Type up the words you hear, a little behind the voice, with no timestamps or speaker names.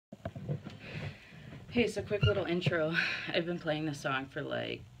Hey, so quick little intro. I've been playing this song for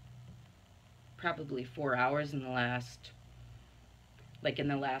like probably 4 hours in the last, in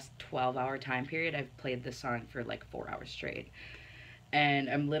the last 12-hour time period. I've played this song for like 4 hours straight. And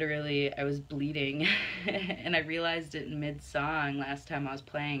I was bleeding and I realized it in mid-song last time I was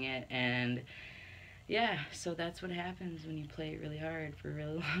playing it. And yeah, so that's what happens when you play it really hard for a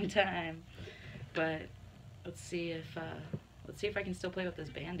really long time. But let's see if I can still play with this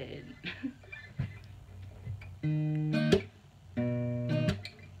Band-Aid.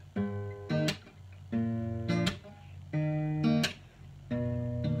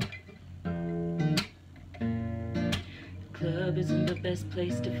 Club isn't the best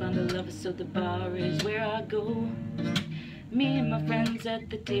place to find a lover, so the bar is where I go. Me and my friends at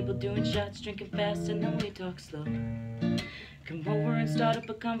the table doing shots, drinking fast, and then we talk slow. Come over and start up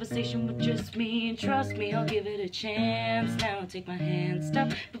a conversation with just me, and trust me, I'll give it a chance. Now take my hand, stop,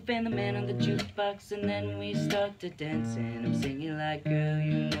 put Van the Man on the jukebox, and then we start to dance. And I'm singing like, girl,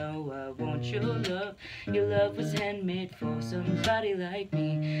 you know I want your love. Your love was handmade for somebody like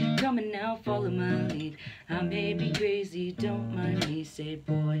me. Come on now, follow my lead. I may be crazy, don't mind me. Say,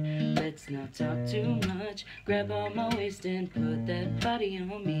 boy, let's not talk too much. Grab on my waist and put that body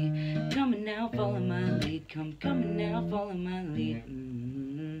on me. Come on now, follow my lead. Come on now, follow my lead.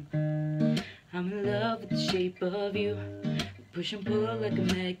 I'm in love with the shape of you. Push and pull like a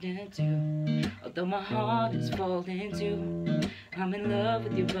magnet too. Although my heart is falling too, I'm in love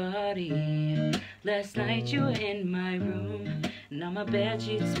with your body. Last night you were in my room. Now my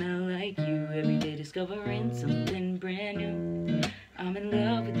bedsheets smell like you. Every day discovering something brand new. I'm in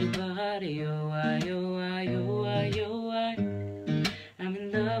love with your body. Oh, I, oh, I, oh, I, oh, I. I'm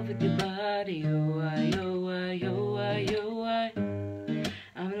in love with your body. Oh, I, oh, I, oh, I, oh, I.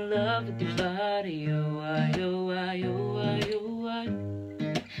 I'm in love with your body. Oh, I, oh, I, oh, I, oh, I.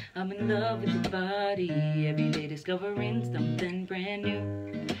 I'm in love with your body. Every day discovering something brand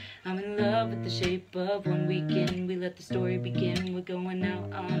new. I'm in love with the shape of one weekend. We let the story begin. We're going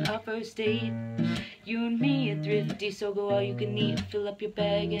out on our first date. You and me are thrifty, so go all you can eat. Fill up your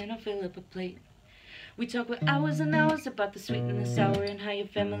bag and I'll fill up a plate. We talk for hours and hours about the sweet and the sour and how your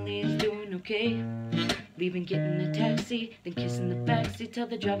family is doing okay. Leaving, getting a taxi, then kissing the backseat. Tell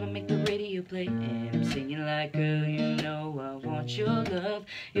the driver make the radio play. And I'm singing like, girl, you know I want your love.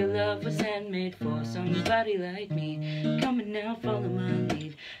 Your love was handmade for somebody like me. Come on now, follow my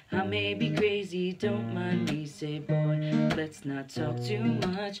lead. I may be crazy, don't mind me. Say, boy, let's not talk too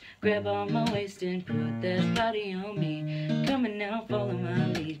much. Grab on my waist and put that body on me. Come on now, follow my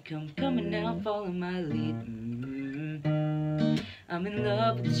lead. Come on now, follow my lead. I'm in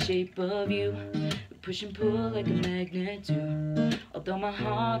love with the shape of you. Push and pull like a magnet too. Although my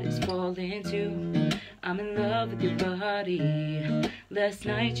heart is falling too, I'm in love with your body. Last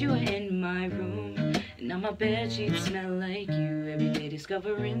night you were in my room, and now my bedsheets smell like you. Every day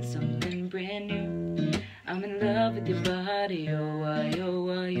discovering something brand new. I'm in love with your body. Oh, I, oh,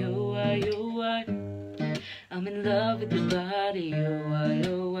 I, oh, I, oh, I. I'm in love with your body. Oh, I,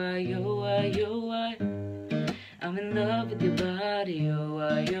 oh, I, oh, I, oh, I. I'm in love with your body. Oh,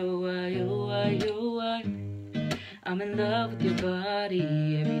 I, oh, I, oh, I, oh, I. I'm in love with your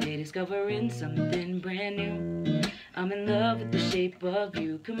body. Every day discovering something brand new. I'm in love with the shape of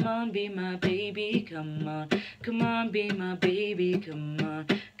you. Come on, be my baby. Come on, come on, be my baby. Come on,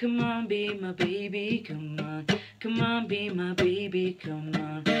 come on, be my baby. Come on, come on, be my baby. Come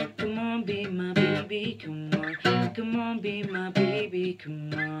on, come on, be my baby. Come on, come on, be my baby.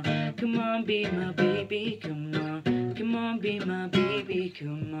 Come on, come on, be my baby. Come on, come on, be my baby.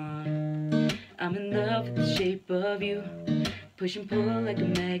 Come on. I'm in love with the shape of you. Push and pull like a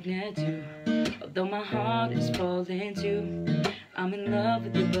magnet too. Although my heart is falling too, I'm in love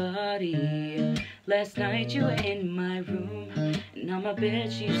with your body. Last night you were in my room, and now my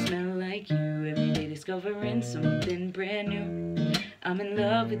bedsheets smell like you. Every day discovering something brand new. I'm in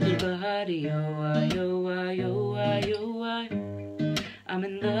love with your body. Oh, I, oh, I, oh, I, oh, I. I'm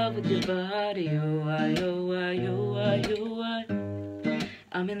in love with your body. Oh, I, oh, I, oh, I, oh, I.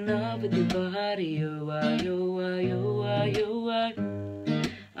 I'm in love with your body. Oh, I, oh, I, oh, I, oh, I.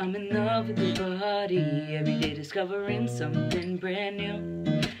 I'm in love with your body. Every day discovering something brand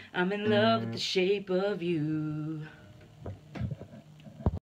new. I'm in love with the shape of you.